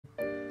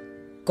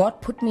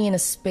God put me in a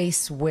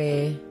space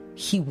where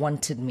he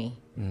wanted me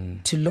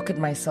to look at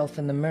myself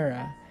in the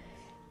mirror,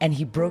 and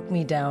he broke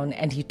me down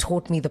and he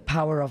taught me the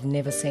power of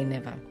never say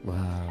never.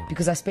 Wow.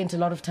 Because I spent a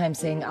lot of time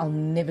saying, I'll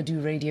never do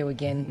radio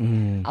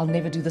again. I'll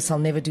never do this. I'll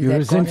never do You're that.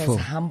 resentful.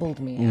 God has humbled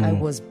me. I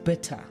was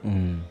bitter.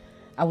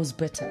 I was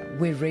bitter.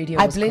 Where radio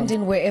I blend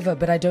in wherever,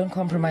 but I don't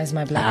compromise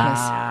my blackness.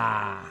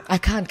 I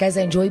can't. Guys,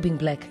 I enjoy being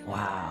black.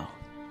 Wow.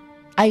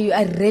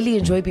 I really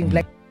enjoy being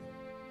black.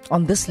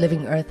 On this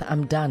living earth,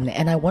 I'm done.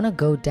 And I want to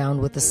go down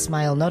with a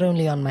smile, not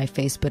only on my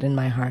face, but in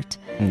my heart.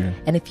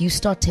 And if you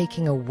start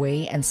taking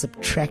away and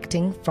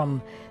subtracting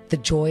from the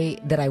joy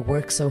that I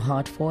work so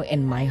hard for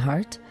in my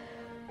heart,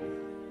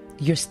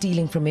 you're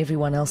stealing from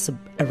everyone else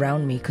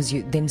around me, because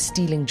you're then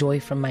stealing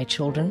joy from my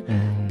children.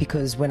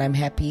 Because when I'm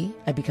happy,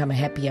 I become a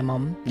happier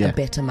mom, a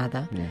better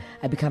mother.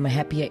 I become a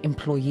happier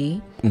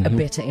employee, a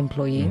better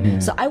employee.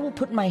 So I will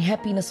put my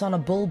happiness on a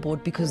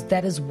billboard, because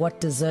that is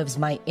what deserves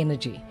my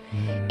energy.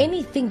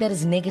 Anything that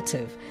is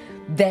negative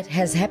that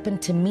has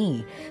happened to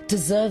me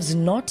deserves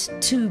not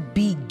to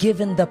be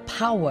given the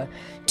power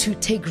to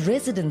take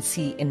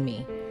residency in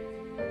me.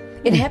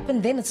 It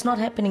happened then, it's not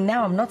happening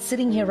now. I'm not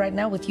sitting here right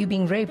now with you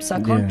being raped, so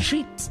I can't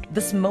treat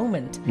this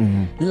moment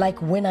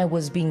like when I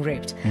was being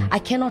raped. I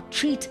cannot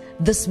treat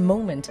this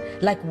moment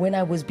like when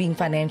I was being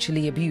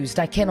financially abused.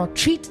 I cannot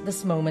treat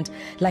this moment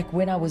like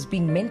when I was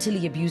being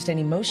mentally abused and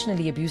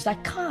emotionally abused. I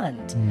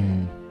can't.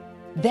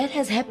 That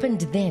has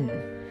happened then.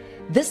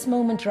 This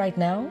moment right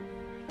now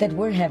that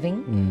we're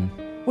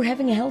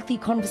having a healthy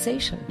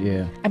conversation.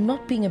 I'm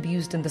not being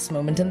abused in this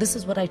moment, and this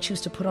is what I choose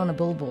to put on a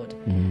billboard.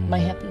 My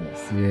happiness.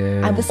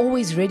 I'm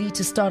always ready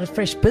to start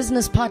afresh.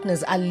 Business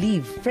partners, I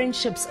leave.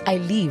 Friendships, I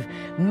leave.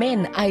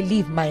 Men, I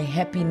leave. My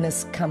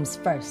happiness comes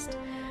first.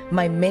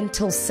 My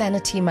mental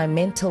sanity, my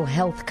mental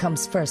health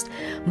comes first.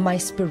 My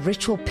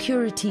spiritual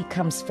purity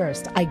comes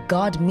first. I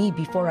guard me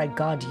before I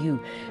guard you,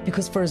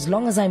 because for as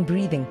long as I'm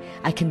breathing,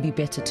 I can be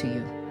better to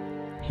you.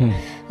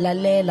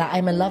 Lalela,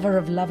 I'm a lover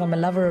of love, I'm a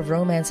lover of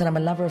romance, and I'm a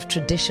lover of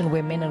tradition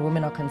where men and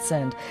women are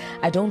concerned.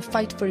 I don't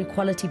fight for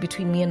equality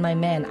between me and my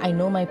man. I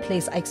know my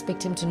place. I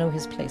expect him to know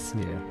his place.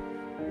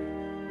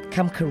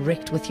 Come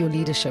correct with your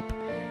leadership,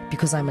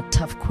 because I'm a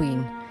tough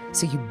queen,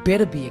 so you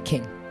better be a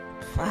king.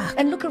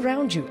 And look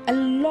around you. A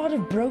lot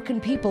of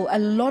broken people, a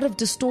lot of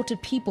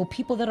distorted people,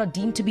 people that are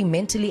deemed to be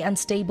mentally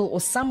unstable or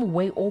some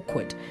way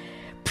awkward,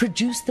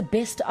 produce the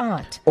best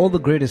art. All the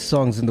greatest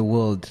songs in the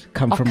world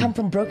come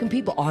from broken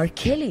people. R.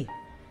 Kelly.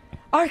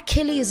 R.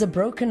 Kelly is a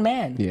broken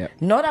man.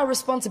 Not our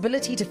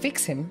responsibility to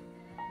fix him.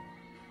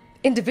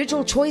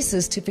 Individual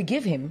choices to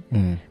forgive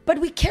him. But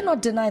we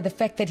cannot deny the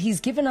fact that he's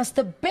given us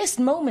the best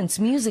moments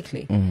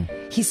musically.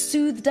 He's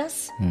soothed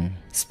us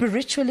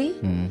spiritually.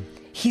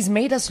 He's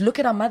made us look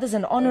at our mothers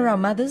and honor our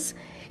mothers.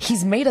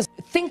 He's made us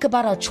think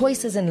about our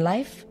choices in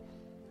life.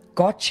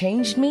 God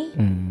changed me.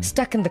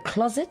 Stuck in the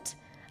closet.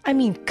 I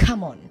mean,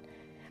 come on.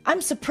 I'm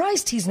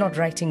surprised he's not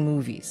writing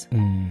movies.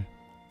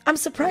 I'm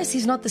surprised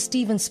he's not the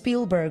Steven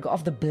Spielberg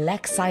of the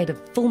black side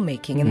of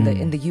filmmaking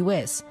in the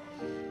US.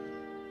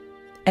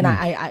 And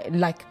I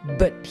like,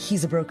 but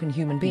he's a broken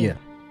human being.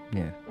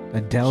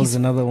 Adele's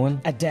another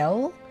one.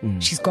 Adele,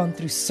 she's gone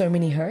through so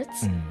many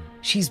hurts.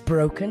 She's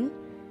broken.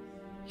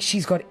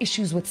 She's got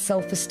issues with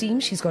self-esteem.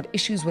 She's got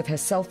issues with her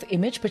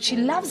self-image, but she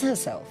loves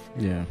herself.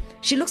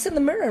 She looks in the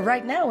mirror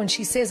right now and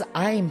she says,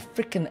 I'm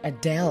freaking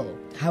Adele.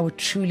 How it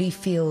truly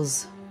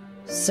feels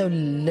so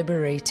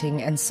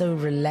liberating and so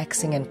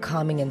relaxing and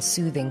calming and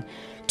soothing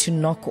to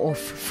knock off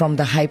from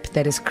the hype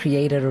that is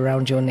created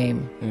around your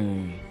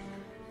name.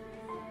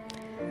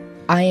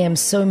 I am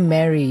so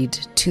married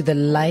to the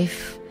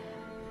life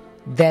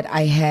that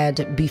I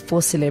had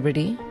before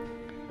celebrity.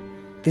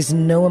 There's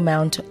no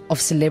amount of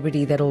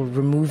celebrity that will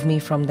remove me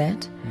from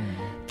that.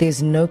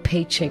 There's no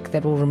paycheck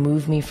that will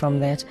remove me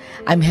from that.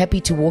 I'm happy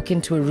to walk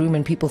into a room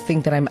and people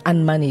think that I'm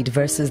unmoneyed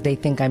versus they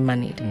think I'm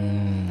moneyed.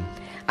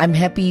 I'm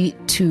happy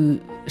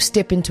to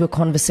step into a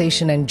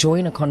conversation and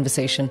join a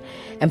conversation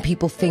and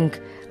people think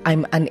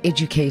I'm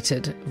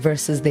uneducated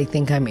versus they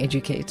think I'm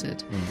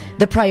educated.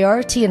 The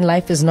priority in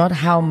life is not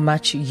how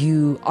much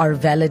you are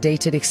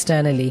validated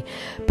externally,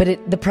 but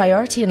the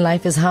priority in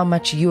life is how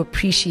much you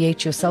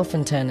appreciate yourself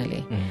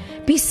internally.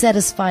 Be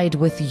satisfied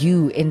with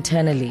you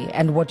internally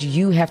and what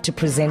you have to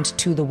present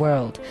to the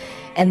world.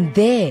 And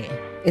there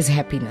is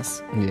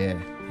happiness.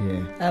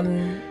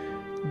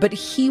 But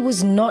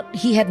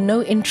he had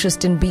no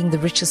interest in being the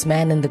richest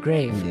man in the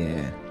grave.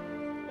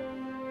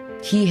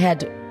 He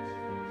had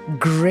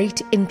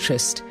great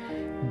interest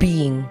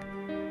being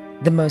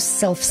the most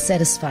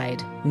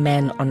self-satisfied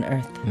man on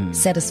earth,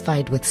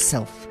 satisfied with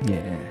self.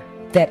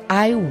 That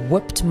I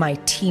whipped my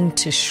team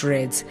to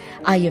shreds.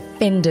 I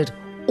offended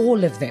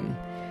all of them,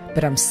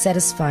 but I'm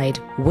satisfied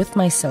with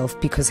myself,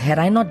 because had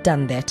I not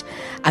done that,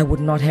 I would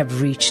not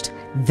have reached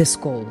this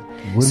goal.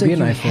 So you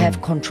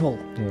have control.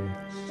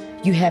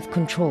 You have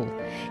control.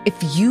 If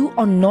you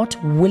are not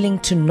willing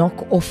to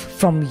knock off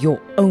from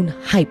your own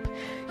hype,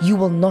 you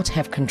will not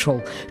have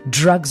control.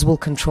 Drugs will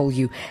control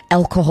you.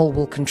 Alcohol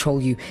will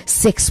control you.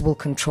 Sex will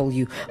control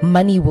you.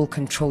 Money will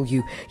control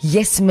you.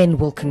 Yes men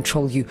will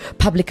control you.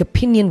 Public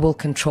opinion will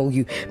control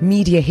you.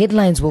 Media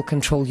headlines will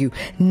control you.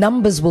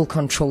 Numbers will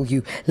control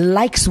you.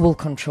 Likes will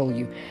control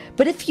you.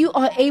 But if you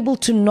are able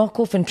to knock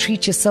off and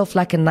treat yourself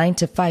like a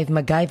 9-to-5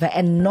 MacGyver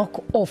and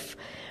knock off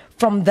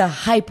from the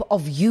hype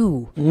of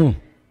you,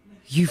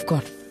 you've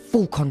got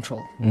full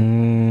control.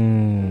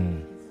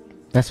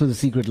 That's where the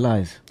secret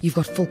lies. You've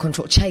got full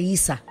control.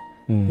 Chaisa.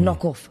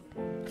 Knock off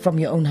from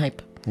your own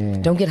hype.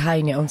 Don't get high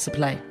in your own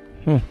supply.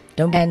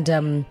 Don't.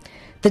 And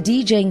the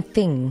DJing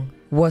thing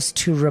was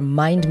to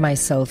remind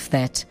myself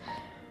that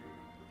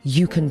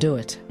you can do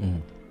it.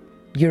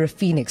 You're a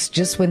phoenix.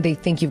 Just when they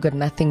think you've got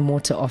nothing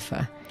more to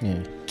offer,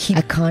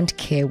 I can't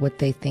care what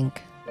they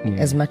think.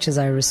 As much as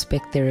I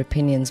respect their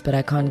opinions, but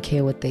I can't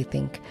care what they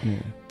think.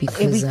 Because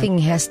everything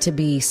has to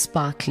be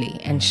sparkly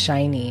and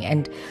shiny,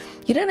 and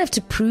you don't have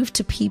to prove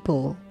to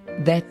people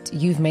that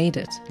you've made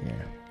it.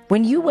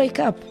 When you wake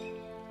up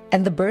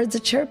and the birds are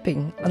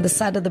chirping on the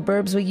side of the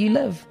burbs where you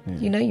live,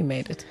 you know you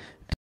made it.